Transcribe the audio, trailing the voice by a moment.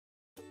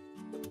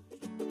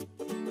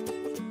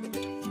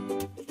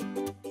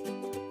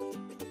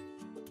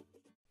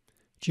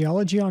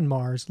Geology on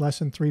Mars,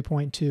 Lesson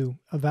 3.2,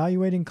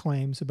 Evaluating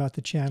Claims about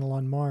the Channel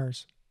on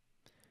Mars.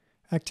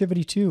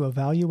 Activity 2,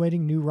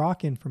 Evaluating New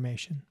Rock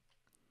Information.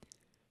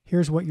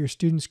 Here's what your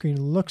student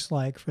screen looks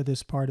like for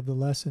this part of the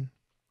lesson.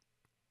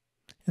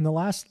 In the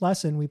last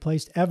lesson, we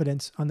placed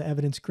evidence on the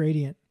evidence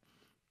gradient.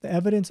 The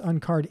evidence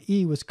on card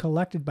E was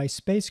collected by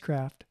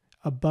spacecraft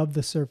above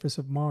the surface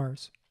of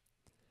Mars.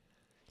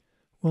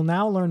 We'll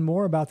now learn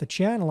more about the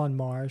channel on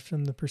Mars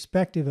from the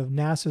perspective of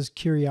NASA's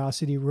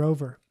Curiosity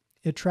rover.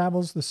 It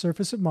travels the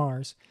surface of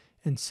Mars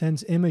and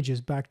sends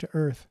images back to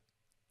Earth.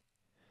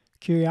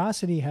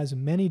 Curiosity has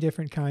many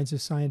different kinds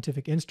of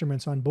scientific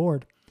instruments on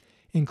board,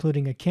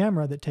 including a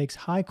camera that takes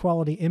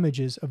high-quality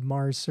images of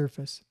Mars'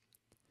 surface.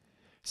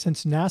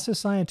 Since NASA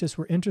scientists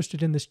were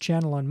interested in this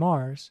channel on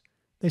Mars,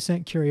 they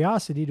sent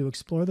Curiosity to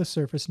explore the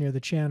surface near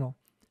the channel.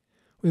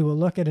 We will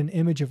look at an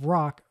image of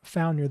rock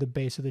found near the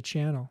base of the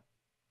channel.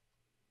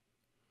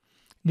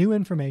 New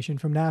information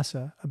from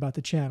NASA about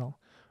the channel.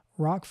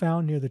 Rock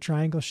found near the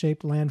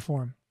triangle-shaped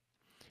landform.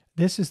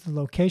 This is the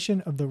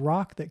location of the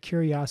rock that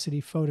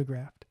Curiosity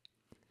photographed.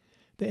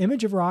 The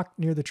image of rock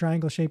near the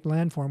triangle-shaped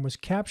landform was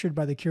captured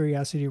by the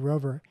Curiosity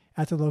rover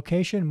at the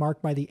location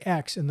marked by the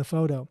X in the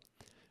photo.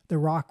 The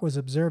rock was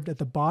observed at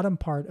the bottom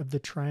part of the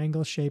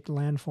triangle-shaped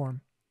landform.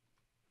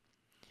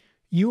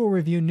 You will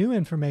review new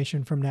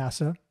information from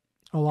NASA,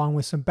 along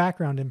with some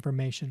background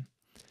information.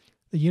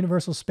 The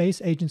Universal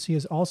Space Agency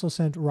has also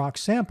sent rock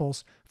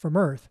samples from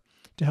Earth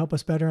to help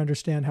us better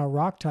understand how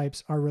rock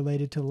types are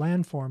related to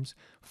landforms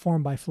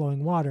formed by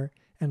flowing water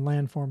and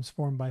landforms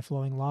formed by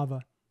flowing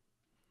lava.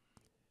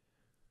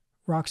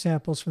 Rock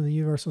samples from the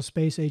Universal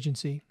Space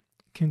Agency.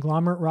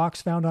 Conglomerate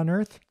rocks found on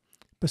Earth,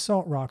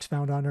 basalt rocks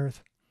found on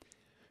Earth.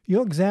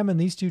 You'll examine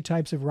these two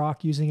types of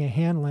rock using a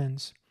hand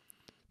lens.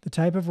 The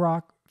type of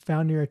rock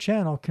found near a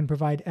channel can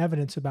provide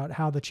evidence about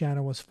how the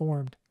channel was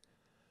formed.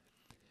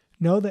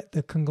 Know that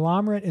the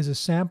conglomerate is a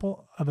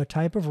sample of a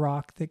type of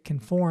rock that can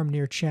form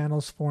near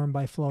channels formed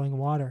by flowing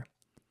water.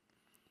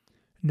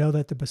 Know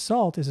that the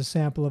basalt is a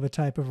sample of a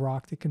type of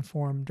rock that can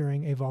form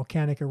during a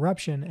volcanic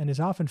eruption and is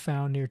often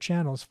found near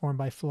channels formed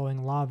by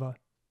flowing lava.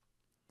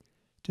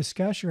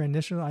 Discuss your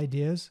initial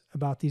ideas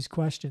about these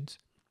questions.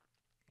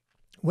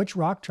 Which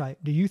rock type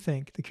do you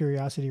think the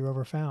Curiosity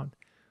rover found?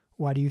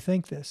 Why do you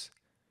think this?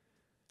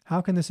 How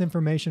can this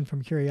information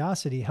from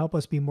Curiosity help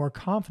us be more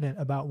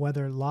confident about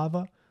whether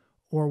lava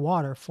or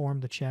water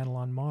formed the channel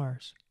on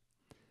Mars?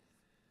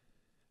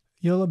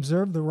 You'll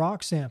observe the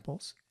rock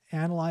samples,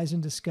 analyze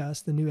and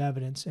discuss the new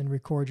evidence, and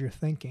record your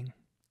thinking.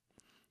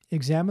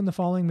 Examine the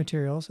following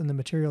materials in the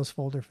materials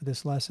folder for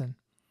this lesson: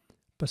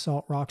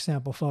 basalt rock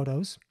sample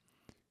photos,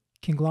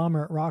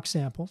 conglomerate rock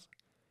samples,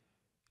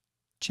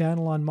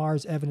 channel on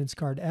Mars evidence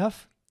card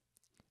F,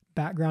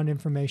 background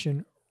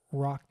information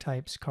rock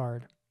types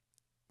card.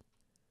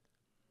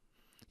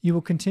 You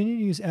will continue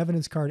to use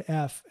evidence card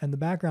F and the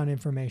background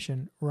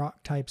information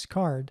rock types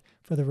card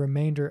for the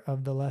remainder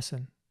of the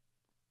lesson.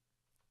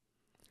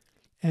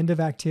 End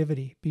of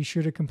activity. Be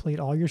sure to complete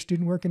all your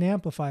student work and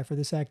Amplify for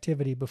this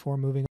activity before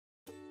moving on.